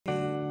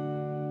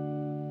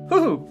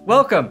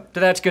Welcome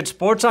to That's Good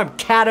Sports. I'm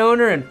cat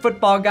owner and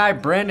football guy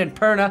Brandon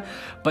Perna,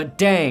 but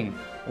dang,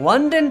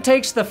 London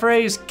takes the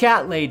phrase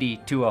cat lady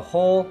to a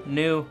whole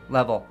new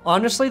level.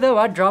 Honestly though,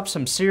 I'd drop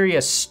some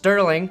serious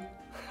sterling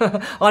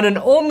on an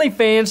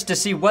OnlyFans to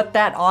see what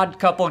that odd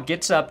couple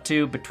gets up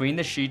to between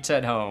the sheets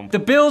at home. The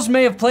Bills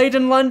may have played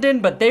in London,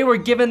 but they were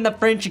given the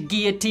French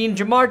guillotine.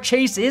 Ja'Marr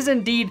Chase is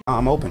indeed...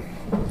 I'm open.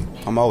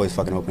 I'm always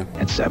fucking open.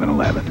 At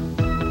 7-Eleven.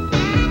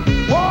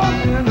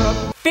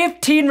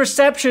 15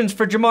 receptions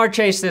for Ja'Marr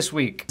Chase this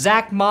week.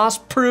 Zach Moss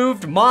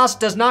proved Moss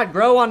does not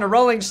grow on a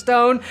Rolling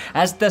Stone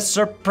as the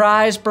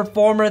surprise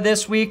performer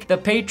this week. The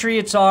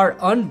Patriots are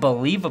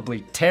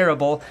unbelievably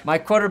terrible. My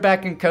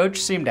quarterback and coach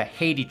seem to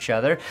hate each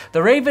other.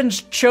 The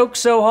Ravens choke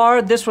so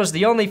hard, this was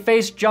the only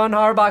face John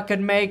Harbaugh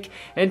could make.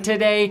 And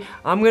today,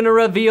 I'm gonna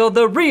reveal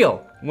the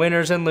real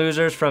winners and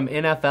losers from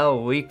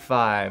NFL Week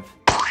 5.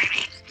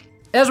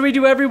 As we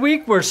do every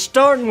week, we're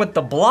starting with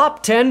the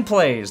Blop 10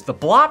 plays. The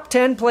Blop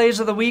 10 plays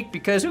of the week,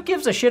 because who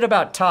gives a shit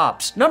about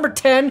tops? Number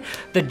 10,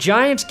 the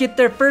Giants get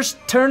their first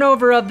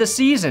turnover of the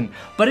season,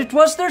 but it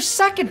was their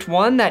second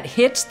one that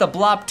hits the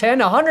Blop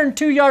 10, a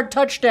 102-yard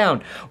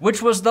touchdown,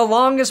 which was the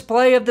longest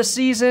play of the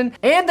season,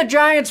 and the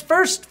Giants'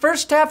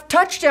 first half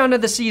touchdown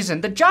of the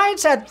season. The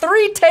Giants had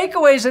 3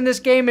 takeaways in this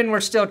game and were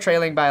still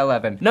trailing by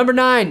 11. Number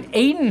 9,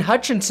 Aiden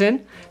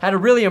Hutchinson had a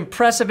really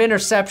impressive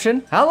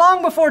interception. How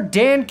long before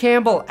Dan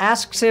Campbell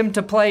asks him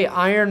to play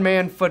Iron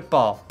Man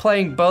football,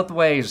 playing both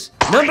ways?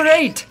 Number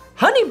 8,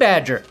 Honey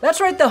Badger.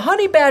 That's right, the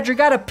Honey Badger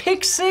got a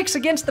pick 6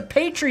 against the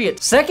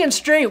Patriots. Second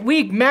straight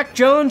week, Mac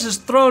Jones has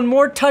thrown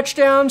more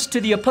touchdowns to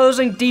the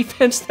opposing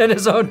defense than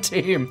his own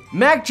team.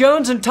 Mac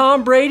Jones and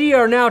Tom Brady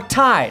are now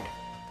tied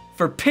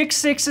for pick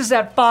 6s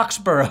at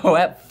Foxborough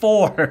at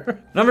 4.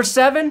 Number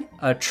 7,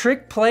 a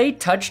trick play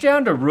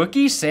touchdown to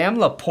rookie Sam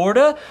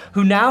Laporta,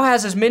 who now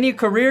has as many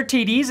career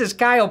TDs as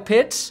Kyle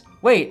Pitts.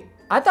 Wait,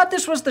 I thought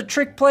this was the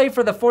trick play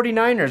for the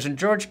 49ers and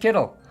George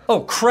Kittle.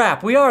 Oh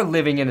crap, we are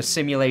living in a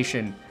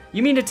simulation.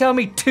 You mean to tell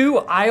me 2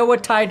 Iowa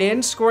tight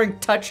ends scoring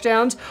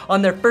touchdowns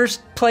on their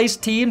first place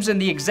teams in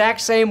the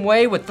exact same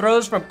way with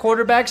throws from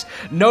quarterbacks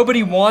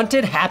nobody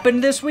wanted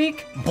happened this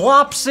week?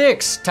 Blop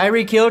 6,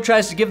 Tyreek Hill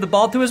tries to give the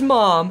ball to his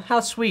mom.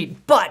 How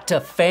sweet, but a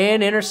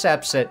fan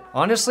intercepts it.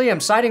 Honestly, I'm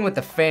siding with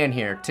the fan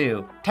here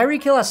too.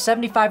 Tyreek Hill has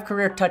 75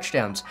 career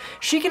touchdowns.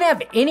 She can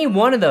have any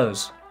one of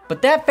those.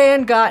 But that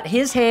fan got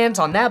his hands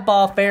on that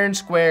ball fair and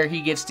square,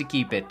 he gets to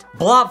keep it.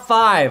 Blop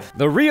 5,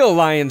 the real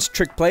Lions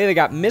trick play that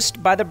got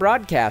missed by the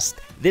broadcast.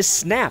 This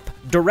snap,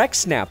 direct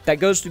snap, that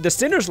goes through the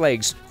center's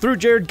legs, through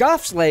Jared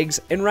Goff's legs,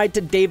 and right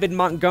to David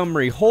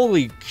Montgomery.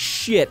 Holy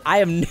shit, I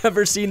have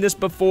never seen this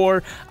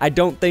before, I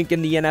don't think,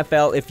 in the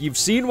NFL. If you've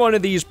seen one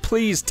of these,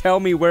 please tell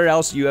me where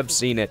else you have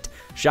seen it.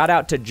 Shout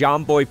out to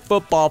John Boy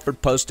Football for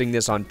posting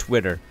this on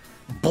Twitter.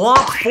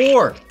 Block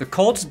 4, the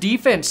Colts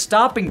defense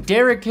stopping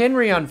Derrick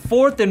Henry on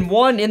 4th and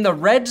 1 in the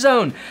red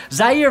zone.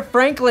 Zaire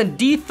Franklin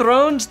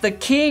dethrones the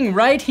king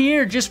right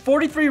here. Just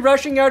 43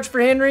 rushing yards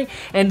for Henry,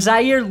 and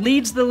Zaire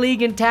leads the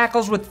league in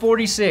tackles with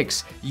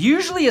 46.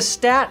 Usually a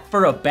stat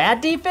for a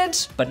bad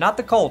defense, but not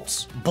the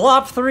Colts.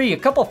 Block 3, a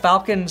couple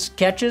Falcons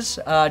catches.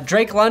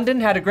 Drake London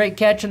had a great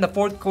catch in the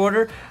 4th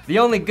quarter. The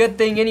only good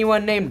thing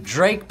anyone named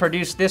Drake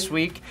produced this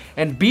week.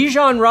 And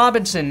Bijan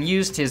Robinson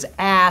used his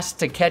ass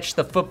to catch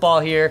the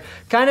football here.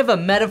 Kind of a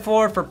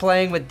metaphor for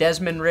playing with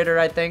Desmond Ridder,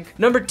 I think.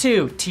 Number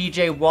 2,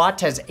 TJ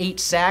Watt has 8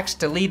 sacks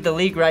to lead the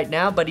league right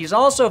now, but he's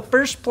also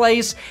first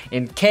place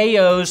in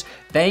KOs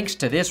thanks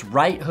to this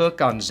right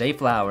hook on Zay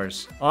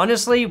Flowers.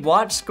 Honestly,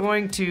 Watt's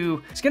going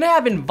to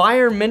have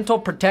environmental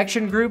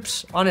protection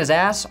groups on his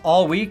ass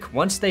all week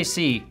once they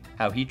see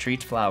how he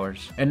treats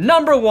Flowers. And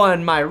number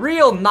 1, my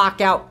real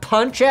knockout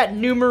punch at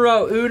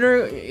numero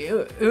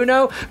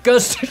uno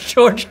goes to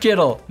George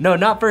Kittle. No,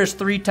 not for his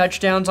 3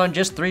 touchdowns on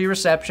just 3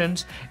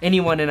 receptions.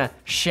 Anyone in a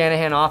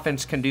Shanahan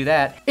offense can do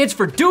that. It's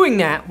for doing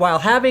that while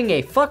having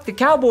a Fuck the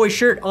Cowboys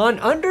shirt on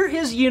under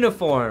his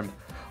uniform.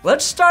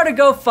 Let's start a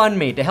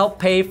GoFundMe to help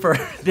pay for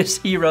this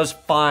hero's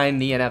fine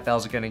the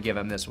NFL's gonna give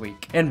him this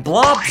week. And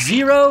Blob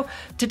 0,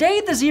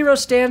 today the 0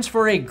 stands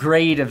for a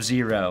grade of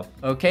 0,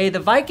 okay? The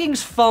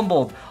Vikings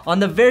fumbled on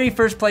the very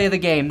first play of the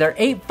game. Their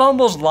 8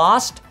 fumbles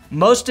lost,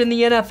 most in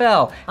the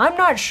NFL. I'm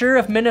not sure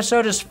if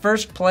Minnesota's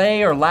first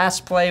play or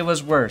last play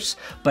was worse,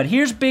 but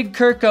here's Big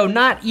Kirko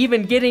not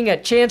even getting a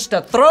chance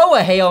to throw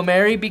a Hail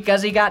Mary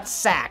because he got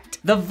sacked.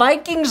 The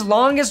Vikings'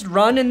 longest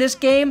run in this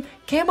game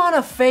came on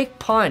a fake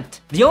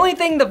punt. The only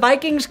thing the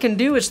Vikings can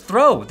do is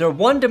throw. They're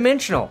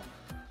one-dimensional,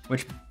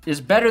 which is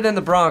better than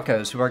the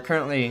Broncos, who are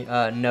currently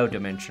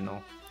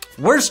no-dimensional.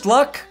 Worst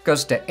luck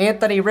goes to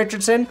Anthony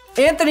Richardson.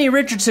 Anthony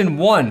Richardson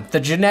won the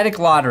genetic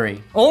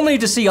lottery, only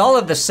to see all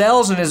of the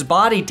cells in his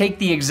body take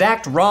the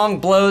exact wrong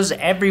blows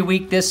every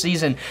week this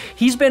season.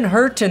 He's been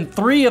hurt in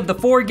 3 of the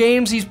 4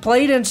 games he's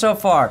played in so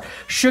far.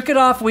 Shook it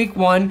off week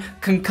 1,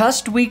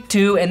 concussed week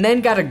 2, and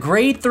then got a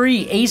grade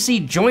 3 AC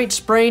joint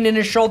sprain in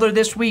his shoulder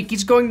this week.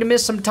 He's going to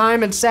miss some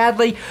time, and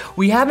sadly,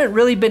 we haven't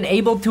really been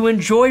able to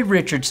enjoy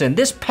Richardson.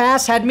 This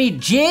pass had me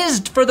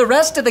jizzed for the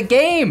rest of the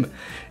game.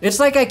 It's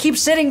like I keep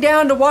sitting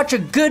down to watch a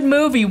good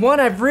movie, one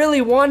I've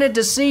really wanted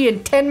to see,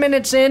 and 10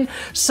 minutes in,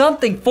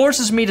 something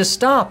forces me to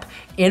stop.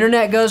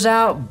 Internet goes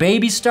out,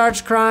 baby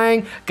starts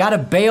crying, gotta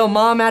bail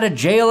mom out of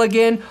jail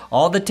again,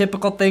 all the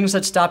typical things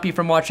that stop you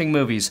from watching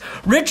movies.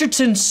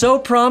 Richardson's so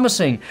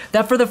promising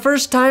that for the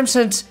first time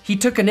since he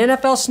took an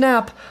NFL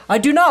snap, I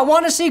do not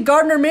want to see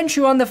Gardner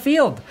Minshew on the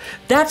field.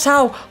 That's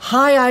how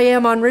high I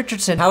am on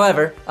Richardson.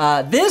 However,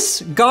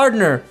 this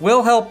Gardner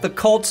will help the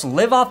Colts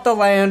live off the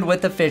land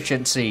with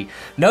efficiency.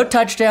 No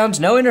touchdowns,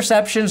 no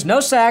interceptions, no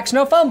sacks,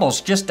 no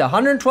fumbles, just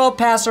 112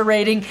 passer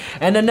rating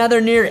and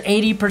another near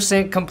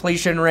 80%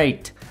 completion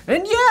rate.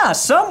 And yeah,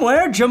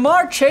 somewhere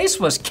Ja'Marr Chase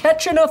was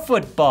catching a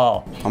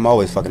football. I'm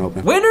always fucking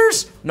open.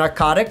 Winners?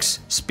 Narcotics,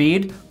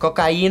 speed,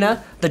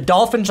 cocaina. The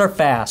Dolphins are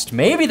fast,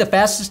 maybe the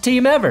fastest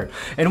team ever.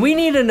 And we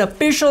need an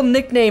official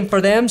nickname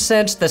for them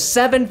since the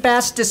 7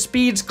 fastest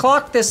speeds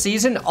clocked this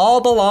season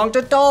all belong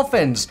to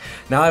Dolphins.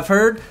 Now I've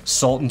heard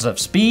Sultans of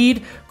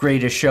Speed,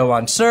 greatest show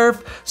on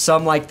surf,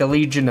 some like the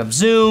Legion of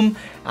Zoom.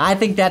 I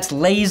think that's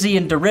lazy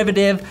and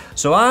derivative,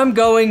 so I'm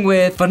going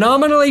with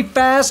phenomenally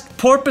fast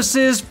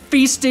porpoises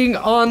feasting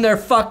on their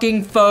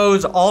fucking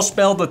foes, all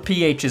spelled with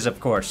PHs, of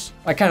course.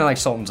 I kind of like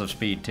Sultans of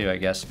Speed too, I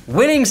guess.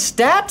 Winning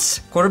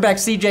stats? Quarterback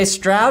CJ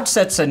Stroud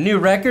sets a new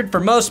record for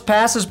most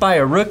passes by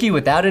a rookie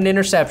without an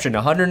interception,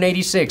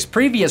 186.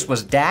 Previous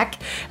was Dak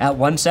at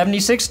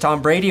 176,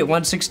 Tom Brady at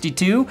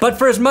 162. But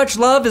for as much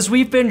love as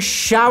we've been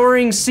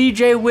showering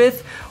CJ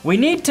with, we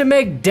need to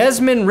make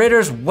Desmond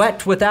Ritter's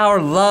wet with our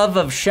love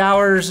of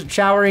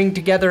showering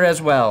together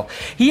as well.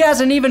 He has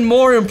an even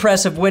more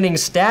impressive winning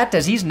stat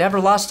as he's never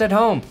lost at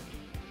home.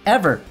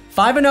 Ever.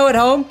 5-0 at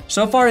home,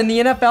 so far in the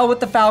NFL with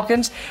the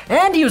Falcons,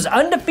 and he was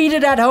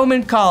undefeated at home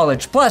in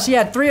college. Plus, he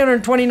had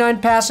 329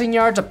 passing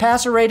yards, a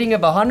passer rating of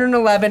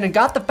 111, and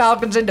got the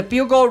Falcons into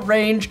field goal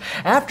range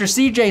after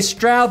CJ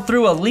Stroud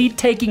threw a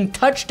lead-taking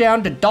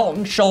touchdown to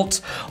Dalton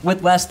Schultz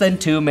with less than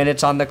 2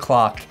 minutes on the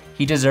clock.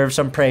 He deserves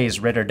some praise,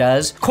 Ritter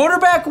does.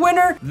 Quarterback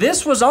winner?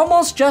 This was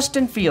almost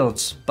Justin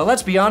Fields. But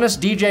let's be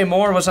honest, DJ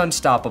Moore was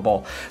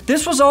unstoppable.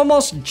 This was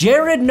almost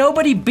Jared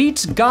Nobody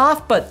Beats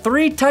Goff, but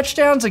 3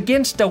 touchdowns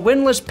against a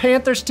winless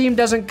Panthers team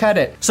doesn't cut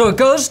it. So it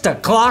goes to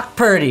Clock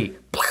Purdy.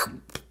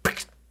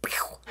 Escapes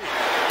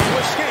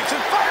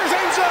and fires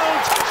end zone.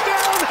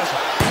 Touchdown.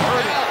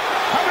 Purdy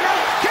coming up.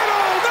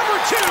 Kittle, number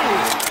 2.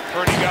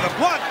 Purdy got a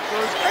blunt.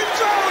 Goes end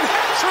zone.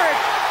 Hat-trick.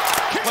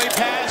 Play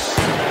pass.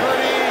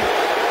 Purdy.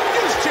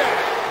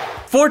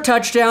 4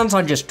 touchdowns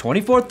on just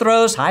 24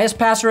 throws, highest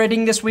passer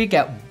rating this week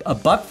at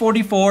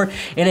 $144,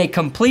 in a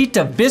complete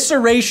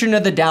evisceration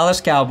of the Dallas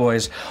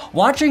Cowboys.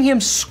 Watching him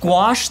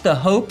squash the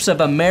hopes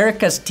of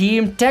America's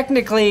team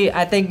technically,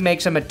 I think,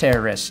 makes him a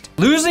terrorist.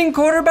 Losing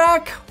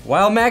quarterback?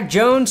 While Mac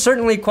Jones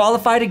certainly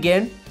qualified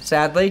again,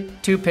 sadly,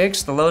 2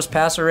 picks, the lowest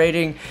passer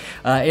rating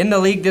in the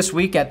league this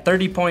week at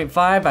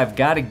 30.5. I've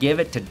got to give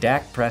it to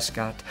Dak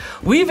Prescott.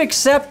 We've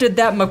accepted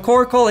that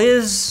McCorkle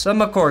is a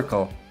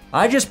McCorkle.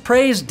 I just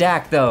praised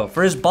Dak, though,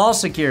 for his ball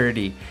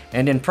security.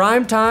 And in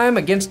prime time,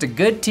 against a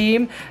good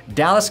team,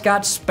 Dallas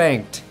got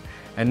spanked.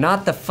 And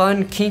not the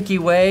fun, kinky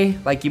way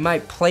like you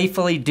might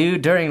playfully do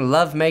during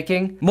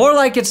lovemaking. More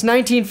like it's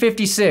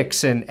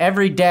 1956 and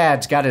every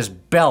dad's got his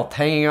belt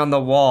hanging on the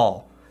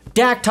wall.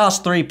 Dak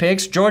tossed 3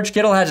 picks. George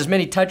Kittle had as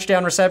many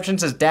touchdown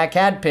receptions as Dak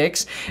had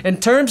picks. In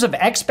terms of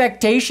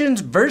expectations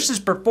versus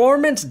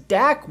performance,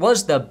 Dak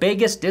was the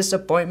biggest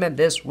disappointment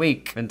this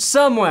week. And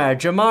somewhere,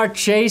 Ja'Marr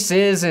Chase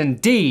is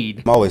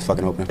indeed. I'm always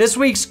fucking open. This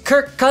week's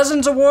Kirk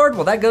Cousins Award,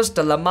 well, that goes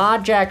to Lamar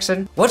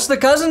Jackson. What's the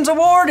Cousins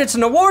Award? It's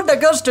an award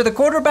that goes to the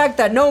quarterback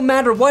that no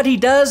matter what he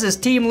does, his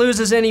team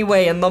loses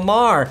anyway. And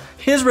Lamar,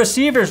 his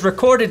receivers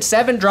recorded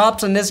 7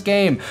 drops in this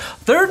game.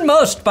 3rd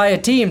most by a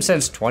team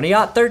since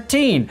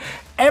 2013.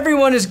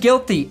 Everyone is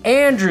guilty.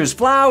 Andrews,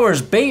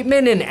 Flowers,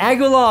 Bateman, and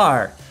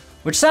Aguilar.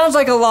 Which sounds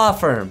like a law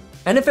firm.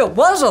 And if it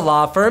was a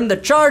law firm, the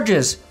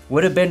charges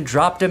would have been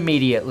dropped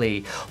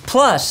immediately.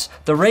 Plus,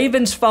 the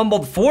Ravens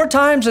fumbled 4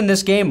 times in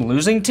this game,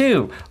 losing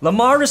 2.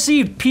 Lamar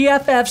received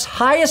PFF's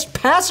highest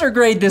passer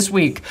grade this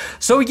week.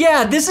 So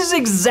yeah, this is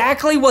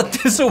exactly what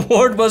this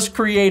award was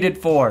created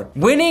for.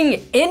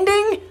 Winning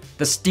ending?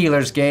 The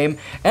Steelers game.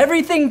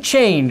 Everything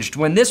changed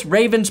when this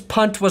Ravens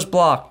punt was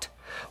blocked.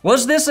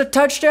 Was this a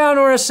touchdown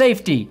or a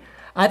safety?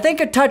 I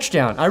think a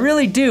touchdown, I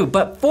really do,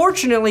 but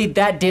fortunately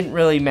that didn't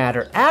really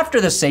matter.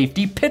 After the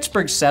safety,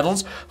 Pittsburgh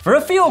settles for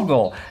a field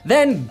goal.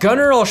 Then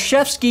Gunnar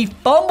Olszewski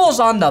fumbles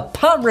on the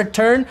punt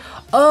return.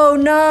 Oh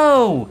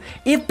no!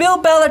 If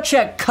Bill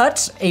Belichick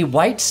cuts a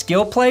white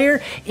skill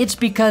player, it's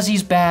because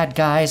he's bad,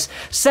 guys.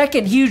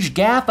 Second huge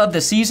gaffe of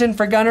the season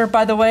for Gunnar,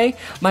 by the way.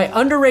 My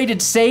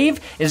underrated save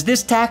is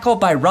this tackle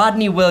by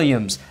Rodney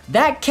Williams.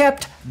 That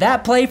kept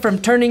that play from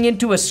turning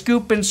into a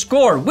scoop and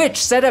score, which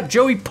set up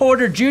Joey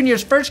Porter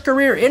Jr.'s first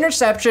career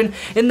interception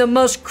in the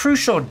most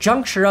crucial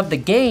juncture of the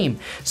game.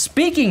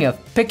 Speaking of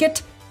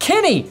Pickett,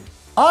 Kenny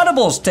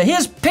audibles to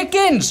his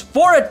Pickens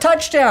for a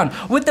touchdown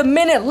with a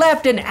minute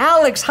left, and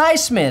Alex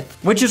Highsmith,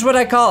 which is what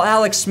I call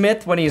Alex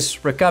Smith when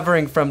he's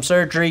recovering from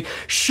surgery,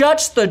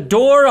 shuts the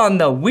door on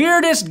the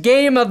weirdest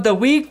game of the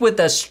week with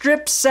a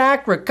strip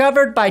sack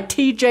recovered by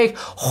TJ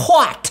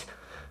Watt,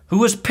 who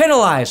was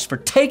penalized for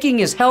taking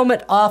his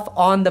helmet off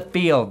on the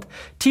field.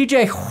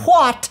 TJ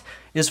Watt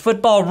is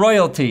football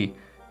royalty,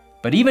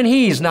 but even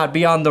he's not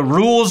beyond the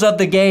rules of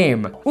the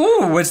game.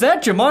 Ooh, was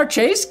that Ja'Marr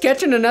Chase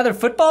catching another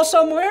football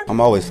somewhere?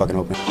 I'm always fucking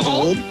open.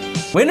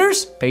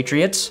 Winners,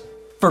 Patriots,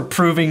 for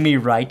proving me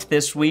right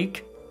this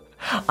week.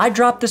 I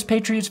dropped this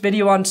Patriots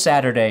video on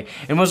Saturday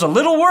and was a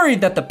little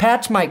worried that the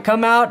Pats might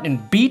come out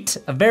and beat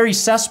a very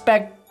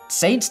suspect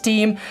Saints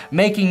team,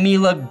 making me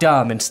look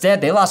dumb. Instead,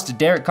 they lost to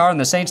Derek Carr and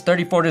the Saints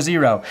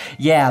 34-0.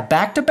 Yeah,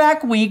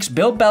 back-to-back weeks,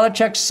 Bill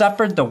Belichick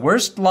suffered the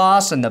worst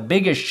loss and the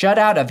biggest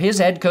shutout of his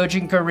head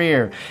coaching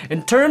career.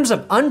 In terms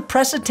of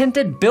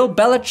unprecedented Bill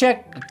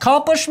Belichick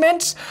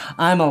accomplishments,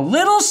 I'm a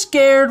little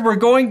scared we're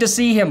going to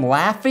see him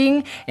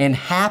laughing and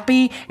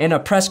happy in a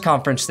press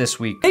conference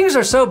this week. Things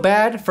are so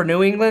bad for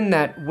New England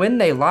that when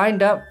they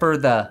lined up for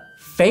the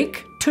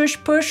fake tush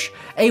push,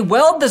 a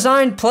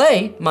well-designed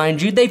play,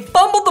 mind you, they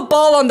fumbled the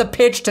ball on the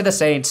pitch to the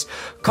Saints.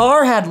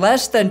 Carr had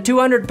less than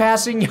 200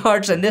 passing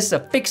yards, and this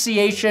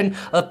asphyxiation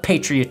of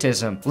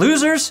patriotism.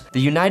 Losers, the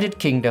United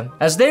Kingdom,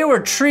 as they were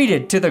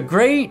treated to the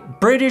great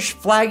British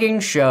flagging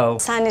show.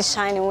 Sun is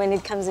shining when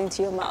it comes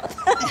into your mouth.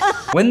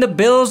 When the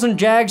Bills and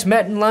Jags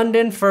met in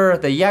London for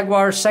the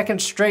Jaguars' second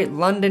straight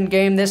London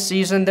game this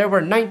season, there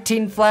were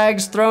 19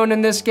 flags thrown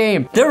in this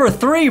game. There were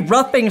 3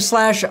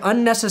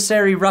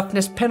 roughing/unnecessary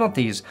roughness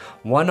penalties.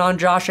 One on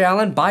Josh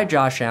Allen by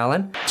Josh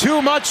Allen.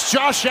 Too much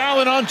Josh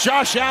Allen on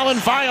Josh Allen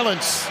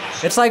violence.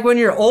 It's like when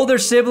your older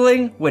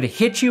sibling would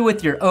hit you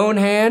with your own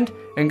hand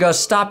and go,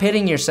 stop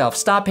hitting yourself,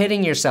 stop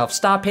hitting yourself,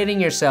 stop hitting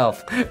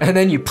yourself. And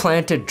then you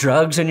planted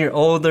drugs in your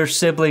older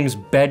sibling's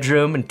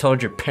bedroom and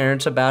told your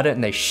parents about it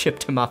and they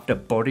shipped him off to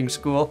boarding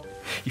school.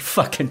 You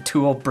fucking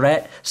tool,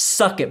 Brett.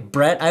 Suck it,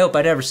 Brett. I hope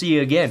I never see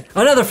you again.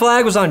 Another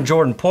flag was on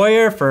Jordan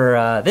Poyer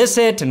for this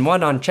hit and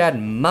one on Chad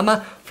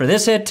Mama for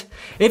this hit.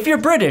 If you're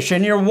British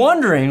and you're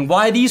wondering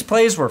why these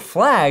plays were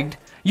flagged,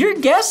 your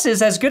guess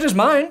is as good as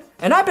mine.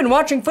 And I've been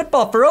watching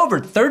football for over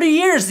 30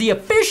 years. The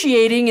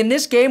officiating in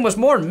this game was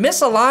more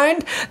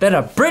misaligned than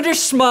a British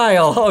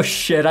smile. Oh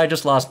shit, I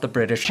just lost the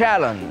British.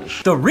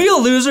 Challenge. The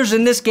real losers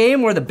in this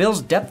game were the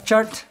Bills' depth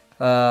chart.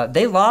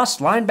 They lost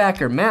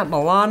linebacker Matt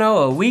Milano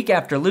a week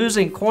after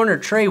losing corner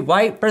Trey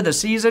White for the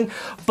season.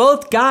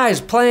 Both guys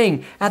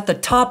playing at the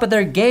top of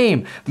their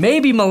game.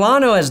 Maybe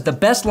Milano is the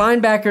best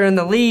linebacker in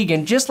the league,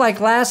 and just like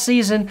last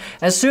season,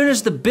 as soon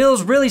as the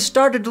Bills really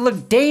started to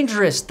look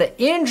dangerous, the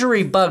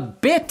injury bug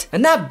bit,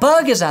 and that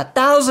bug is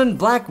 1,000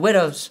 black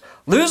widows.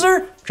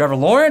 Loser, Trevor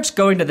Lawrence,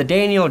 going to the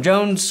Daniel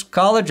Jones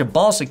College of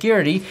Ball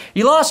Security.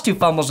 He lost 2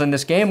 fumbles in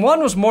this game.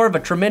 One was more of a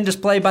tremendous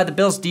play by the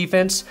Bills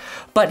defense,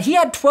 but he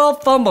had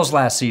 12 fumbles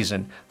last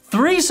season.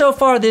 3 so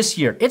far this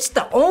year. It's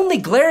the only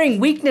glaring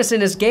weakness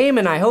in his game,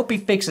 and I hope he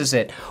fixes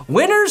it.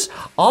 Winners,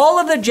 all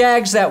of the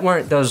Jags that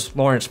weren't those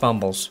Lawrence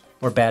fumbles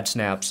or bad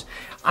snaps.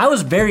 I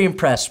was very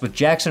impressed with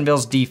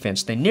Jacksonville's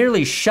defense. They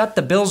nearly shut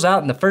the Bills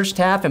out in the first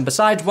half, and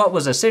besides what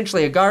was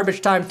essentially a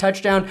garbage time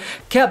touchdown,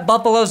 kept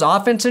Buffalo's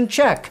offense in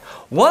check.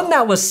 One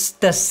that was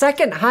the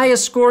second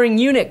highest scoring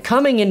unit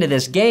coming into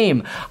this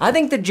game. I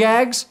think the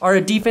Jags are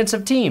a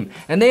defensive team,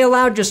 and they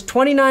allowed just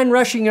 29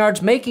 rushing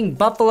yards, making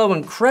Buffalo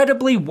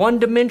incredibly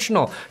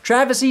one-dimensional.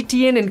 Travis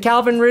Etienne and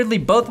Calvin Ridley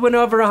both went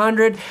over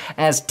 100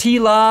 as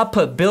T-Law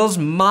put Bills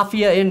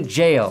Mafia in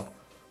jail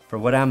for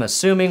what I'm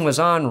assuming was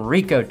on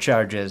RICO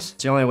charges.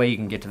 It's the only way you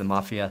can get to the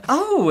Mafia.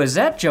 Oh, is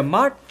that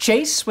Ja'Marr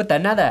Chase with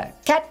another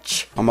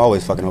catch? I'm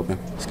always fucking open.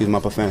 Excuse my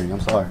profanity,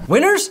 I'm sorry.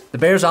 Winners, the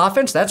Bears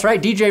offense. That's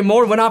right, DJ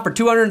Moore went off for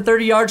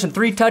 230 yards and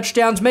 3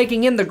 touchdowns,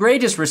 making him the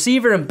greatest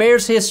receiver in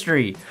Bears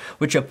history,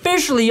 which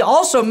officially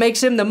also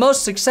makes him the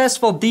most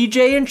successful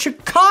DJ in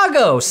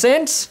Chicago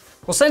since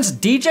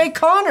DJ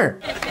Connor.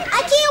 I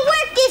can't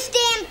work this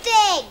damn thing!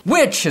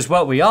 Which is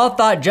what we all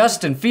thought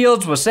Justin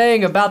Fields was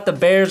saying about the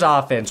Bears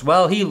offense.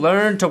 Well, he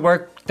learned to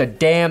work the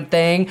damn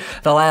thing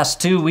the last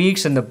 2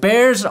 weeks, and the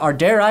Bears are,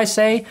 dare I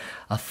say,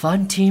 a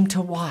fun team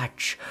to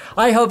watch.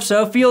 I hope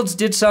so. Fields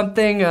did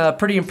something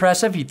pretty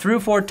impressive. He threw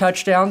 4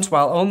 touchdowns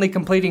while only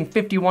completing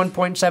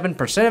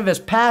 51.7% of his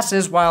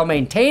passes while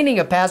maintaining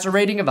a passer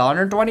rating of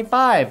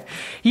 125.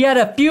 He had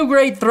a few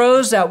great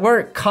throws that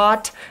weren't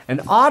caught, and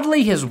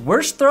oddly, his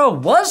worst throw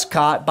was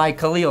caught by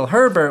Khalil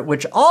Herbert,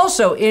 which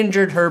also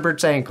injured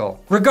Herbert's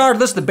ankle.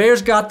 Regardless, the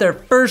Bears got their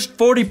first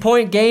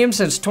 40-point game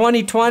since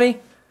 2020.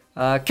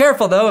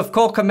 Careful though, if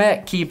Cole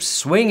Kmet keeps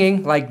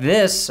swinging like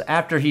this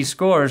after he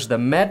scores, the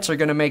Mets are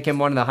going to make him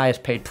one of the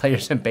highest paid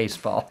players in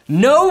baseball.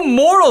 No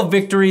moral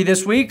victory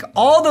this week.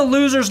 All the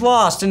losers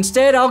lost.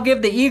 Instead, I'll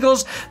give the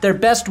Eagles their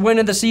best win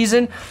of the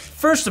season.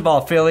 First of all,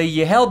 Philly,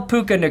 you held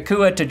Puka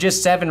Nacua to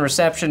just 7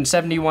 receptions,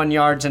 71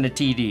 yards, and a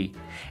TD.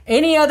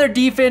 Any other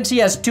defense, he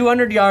has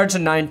 200 yards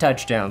and 9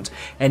 touchdowns.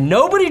 And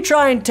nobody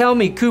try and tell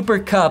me Cooper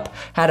Kupp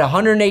had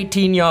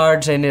 118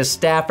 yards and is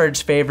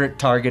Stafford's favorite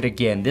target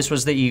again. This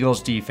was the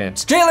Eagles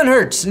defense. Jalen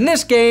Hurts in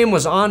this game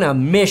was on a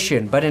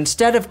mission, but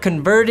instead of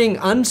converting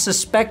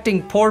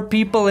unsuspecting poor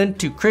people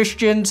into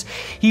Christians,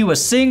 he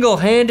was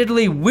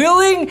single-handedly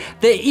willing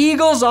the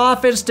Eagles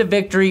offense to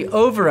victory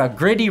over a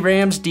gritty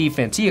Rams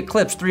defense. He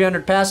eclipsed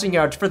 300 passing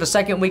yards for the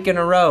second week in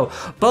a row.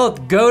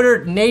 Both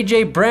Goddard and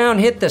A.J. Brown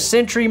hit the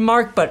century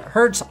mark, but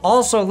Hurts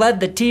also led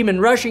the team in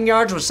rushing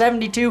yards with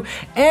 72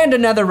 and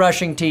another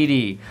rushing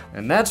TD.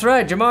 And that's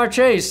right, Ja'Marr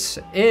Chase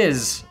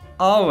is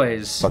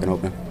always Fucking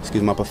open.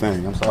 Excuse my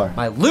profanity. I'm sorry.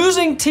 my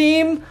losing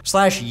team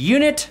 /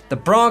 unit, the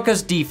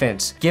Broncos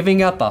defense,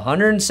 giving up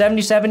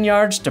 177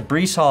 yards to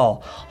Breece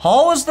Hall.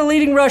 Hall was the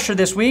leading rusher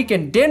this week,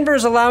 and Denver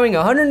is allowing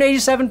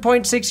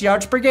 187.6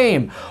 yards per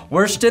game,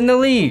 worst in the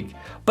league.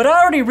 But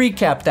I already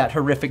recapped that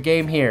horrific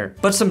game here.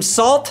 But some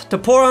salt to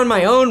pour on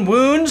my own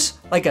wounds,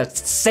 like a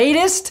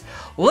sadist?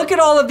 Look at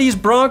all of these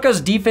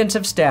Broncos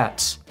defensive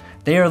stats.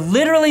 They are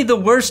literally the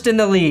worst in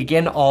the league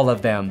in all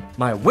of them.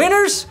 My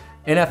winners?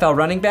 NFL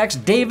running backs,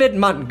 David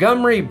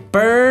Montgomery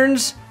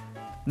Burns,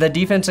 the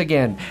defense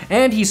again.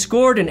 And he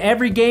scored in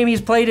every game he's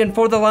played in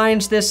for the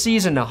Lions this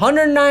season.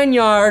 109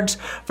 yards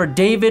for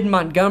David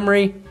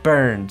Montgomery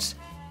Burns.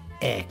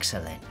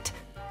 Excellent.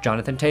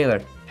 Jonathan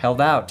Taylor held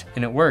out,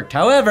 and it worked.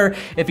 However,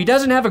 if he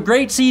doesn't have a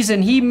great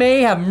season, he may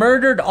have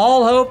murdered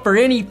all hope for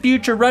any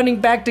future running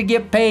back to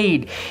get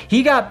paid.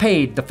 He got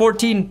paid the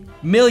 $14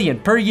 million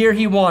per year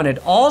he wanted.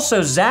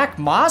 Also, Zach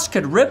Moss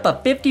could rip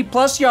a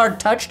 50-plus yard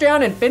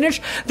touchdown and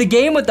finish the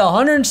game with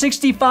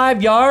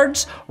 165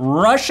 yards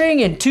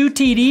rushing and 2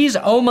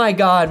 TDs. Oh my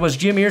God, was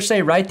Jim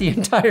Irsay right the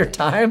entire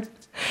time?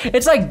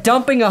 It's like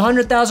dumping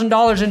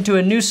 $100,000 into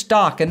a new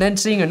stock and then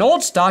seeing an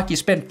old stock you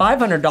spent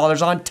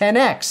 $500 on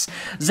 10x.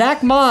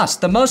 Zach Moss,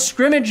 the most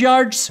scrimmage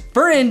yards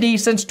for Indy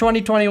since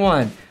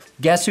 2021.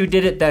 Guess who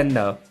did it then,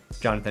 though?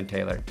 Jonathan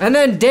Taylor. And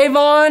then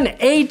Davon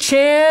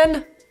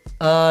Achane,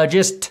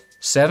 just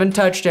 7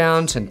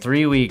 touchdowns in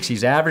 3 weeks.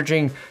 He's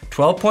averaging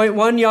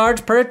 12.1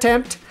 yards per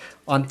attempt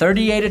on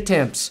 38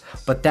 attempts,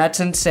 but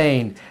that's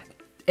insane.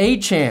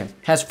 Achane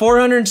has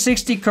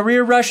 460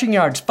 career rushing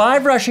yards,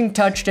 5 rushing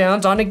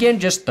touchdowns on, again,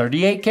 just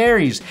 38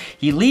 carries.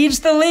 He leads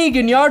the league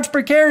in yards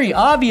per carry,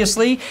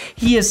 obviously.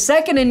 He is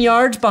second in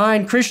yards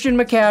behind Christian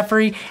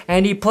McCaffrey,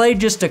 and he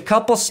played just a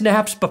couple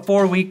snaps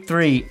before week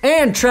 3.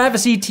 And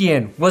Travis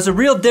Etienne was a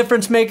real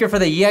difference maker for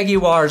the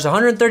Jaguars.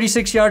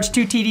 136 yards,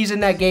 2 TDs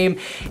in that game.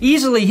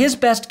 Easily his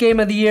best game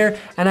of the year,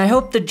 and I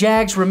hope the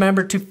Jags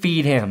remember to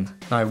feed him.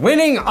 My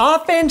winning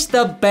offense,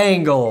 the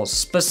Bengals.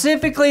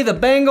 Specifically, the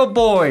Bengal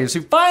boys,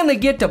 who finally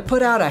get to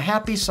put out a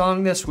happy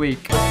song this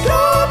week. The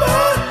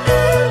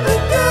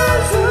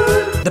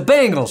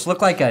Bengals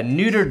look like a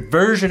neutered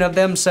version of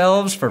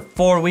themselves for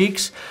 4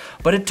 weeks,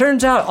 but it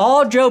turns out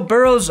all Joe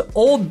Burrow's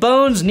old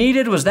bones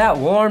needed was that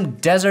warm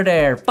desert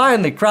air,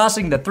 finally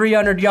crossing the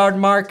 300-yard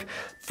mark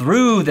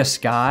through the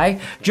sky.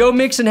 Joe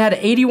Mixon had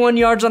 81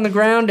 yards on the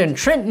ground, and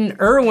Trenton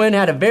Irwin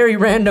had a very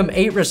random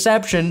 8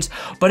 receptions,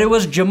 but it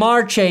was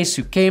Ja'Marr Chase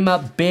who came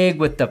up big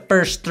with the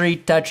first 3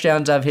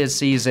 touchdowns of his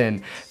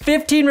season.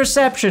 15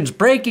 receptions,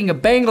 breaking a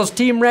Bengals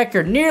team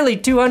record, nearly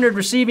 200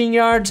 receiving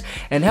yards,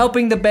 and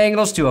helping the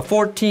Bengals to a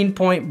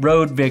 14-point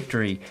road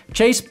victory.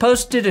 Chase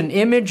posted an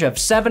image of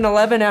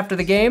 7-Eleven after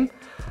the game.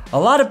 A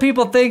lot of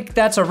people think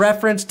that's a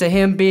reference to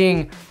him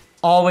being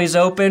always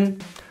open,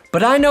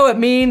 but I know it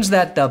means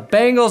that the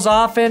Bengals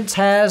offense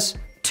has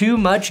too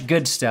much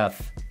good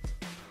stuff.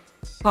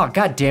 Oh,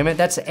 god damn it,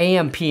 that's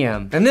AM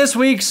PM. And this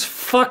week's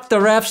Fuck the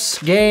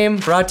Refs game,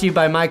 brought to you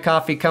by my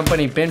coffee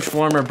company,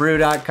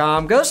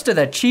 BenchwarmerBrew.com, goes to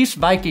the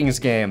Chiefs-Vikings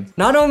game.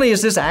 Not only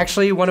is this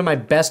actually one of my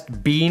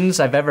best beans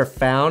I've ever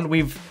found,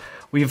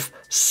 we've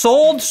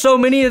sold so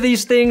many of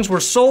these things. We're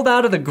sold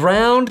out of the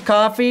ground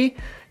coffee.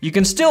 You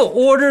can still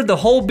order the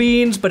whole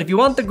beans, but if you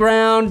want the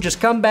ground,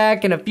 just come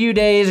back in a few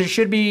days. It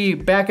should be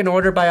back in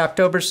order by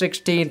October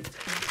 16th.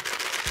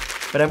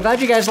 But I'm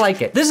glad you guys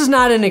like it. This is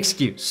not an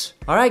excuse.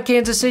 All right,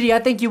 Kansas City, I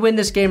think you win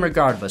this game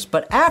regardless.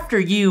 But after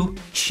you,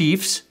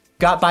 Chiefs,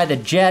 got by the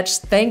Jets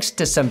thanks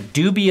to some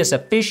dubious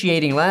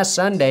officiating last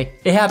Sunday,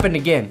 it happened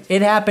again.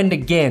 It happened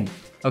again,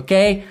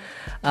 okay?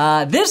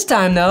 This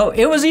time, though,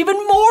 it was even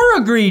more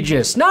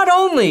egregious. Not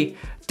only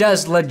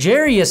does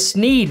L'Jarius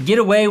Sneed get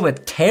away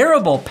with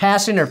terrible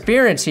pass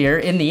interference here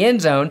in the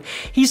end zone,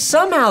 he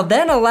somehow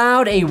then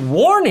allowed a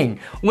warning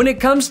when it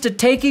comes to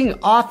taking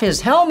off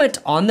his helmet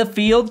on the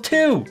field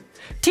too.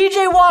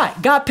 TJ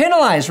Watt got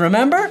penalized,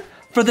 remember?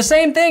 For the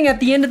same thing at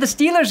the end of the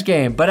Steelers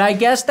game, but I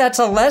guess that's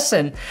a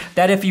lesson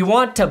that if you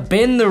want to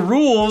bend the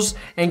rules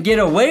and get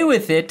away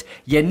with it,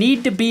 you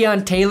need to be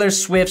on Taylor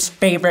Swift's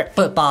favorite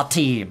football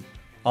team.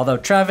 Although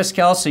Travis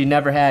Kelce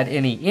never had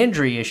any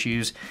injury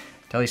issues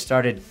until he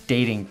started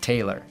dating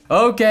Taylor.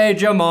 Okay,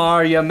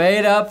 Ja'Marr, you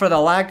made up for the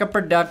lack of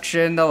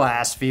production the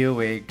last few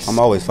weeks. I'm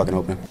always fucking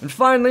open. And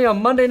finally,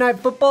 on Monday Night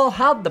Football,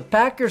 how'd the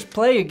Packers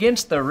play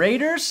against the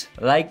Raiders?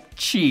 Like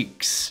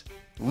cheeks.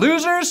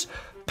 Losers,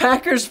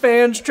 Packers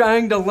fans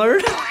trying to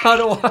learn how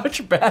to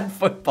watch bad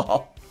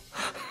football.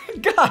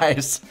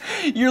 Guys,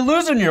 you're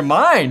losing your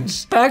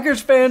minds.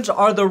 Packers fans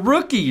are the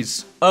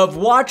rookies of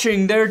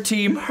watching their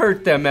team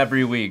hurt them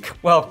every week.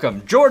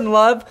 Welcome. Jordan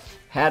Love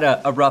had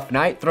a rough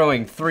night,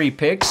 throwing 3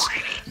 picks.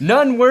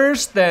 None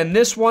worse than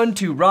this one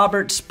to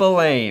Robert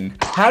Spillane.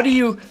 How do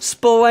you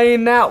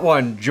Spillane that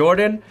one,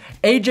 Jordan?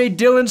 A.J.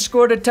 Dillon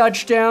scored a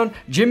touchdown.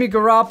 Jimmy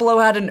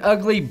Garoppolo had an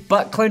ugly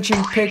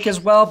butt-clenching pick as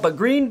well, but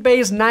Green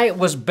Bay's night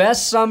was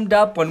best summed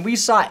up when we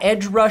saw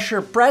edge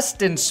rusher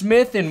Preston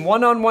Smith in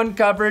one-on-one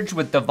coverage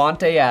with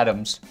Devontae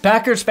Adams.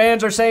 Packers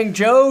fans are saying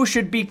Joe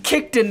should be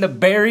kicked in the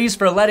berries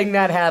for letting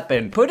that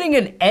happen. Putting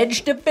an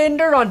edge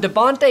defender on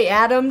Devontae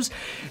Adams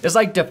is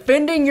like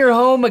defending your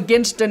home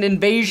against an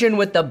invasion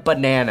with a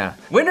banana.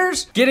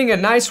 Winners getting a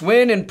nice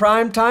win in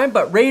prime time,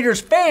 but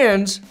Raiders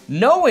fans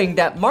knowing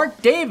that Mark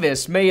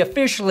Davis may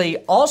officially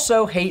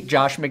also hate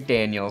Josh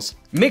McDaniels.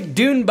 Mick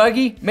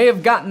Dunebuggy may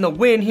have gotten the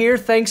win here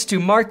thanks to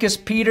Marcus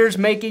Peters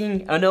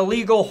making an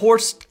illegal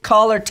horse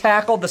collar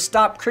tackle to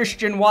stop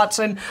Christian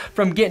Watson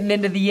from getting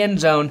into the end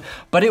zone,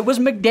 but it was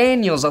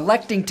McDaniels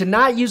electing to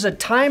not use a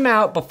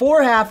timeout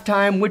before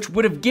halftime, which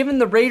would have given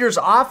the Raiders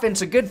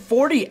offense a good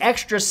 40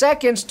 extra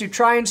seconds to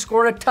try and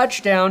score a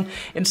touchdown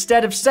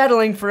instead of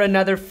settling for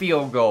another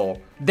field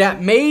goal.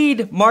 That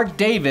made Mark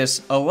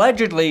Davis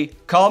allegedly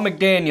call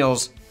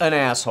McDaniels an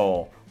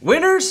asshole.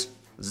 Winners,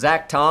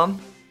 Zach Tom.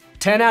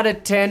 10 out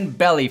of 10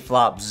 belly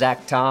flop,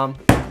 Zach Tom.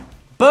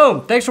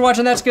 Boom, thanks for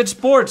watching That's Good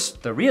Sports.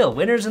 The real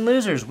winners and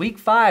losers, week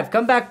 5.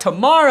 Come back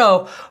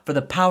tomorrow for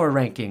the power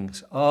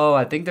rankings. Oh,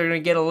 I think they're gonna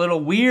get a little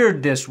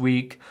weird this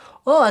week.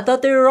 Oh, I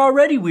thought they were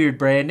already weird,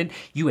 Brandon.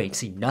 You ain't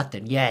seen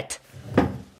nothing yet.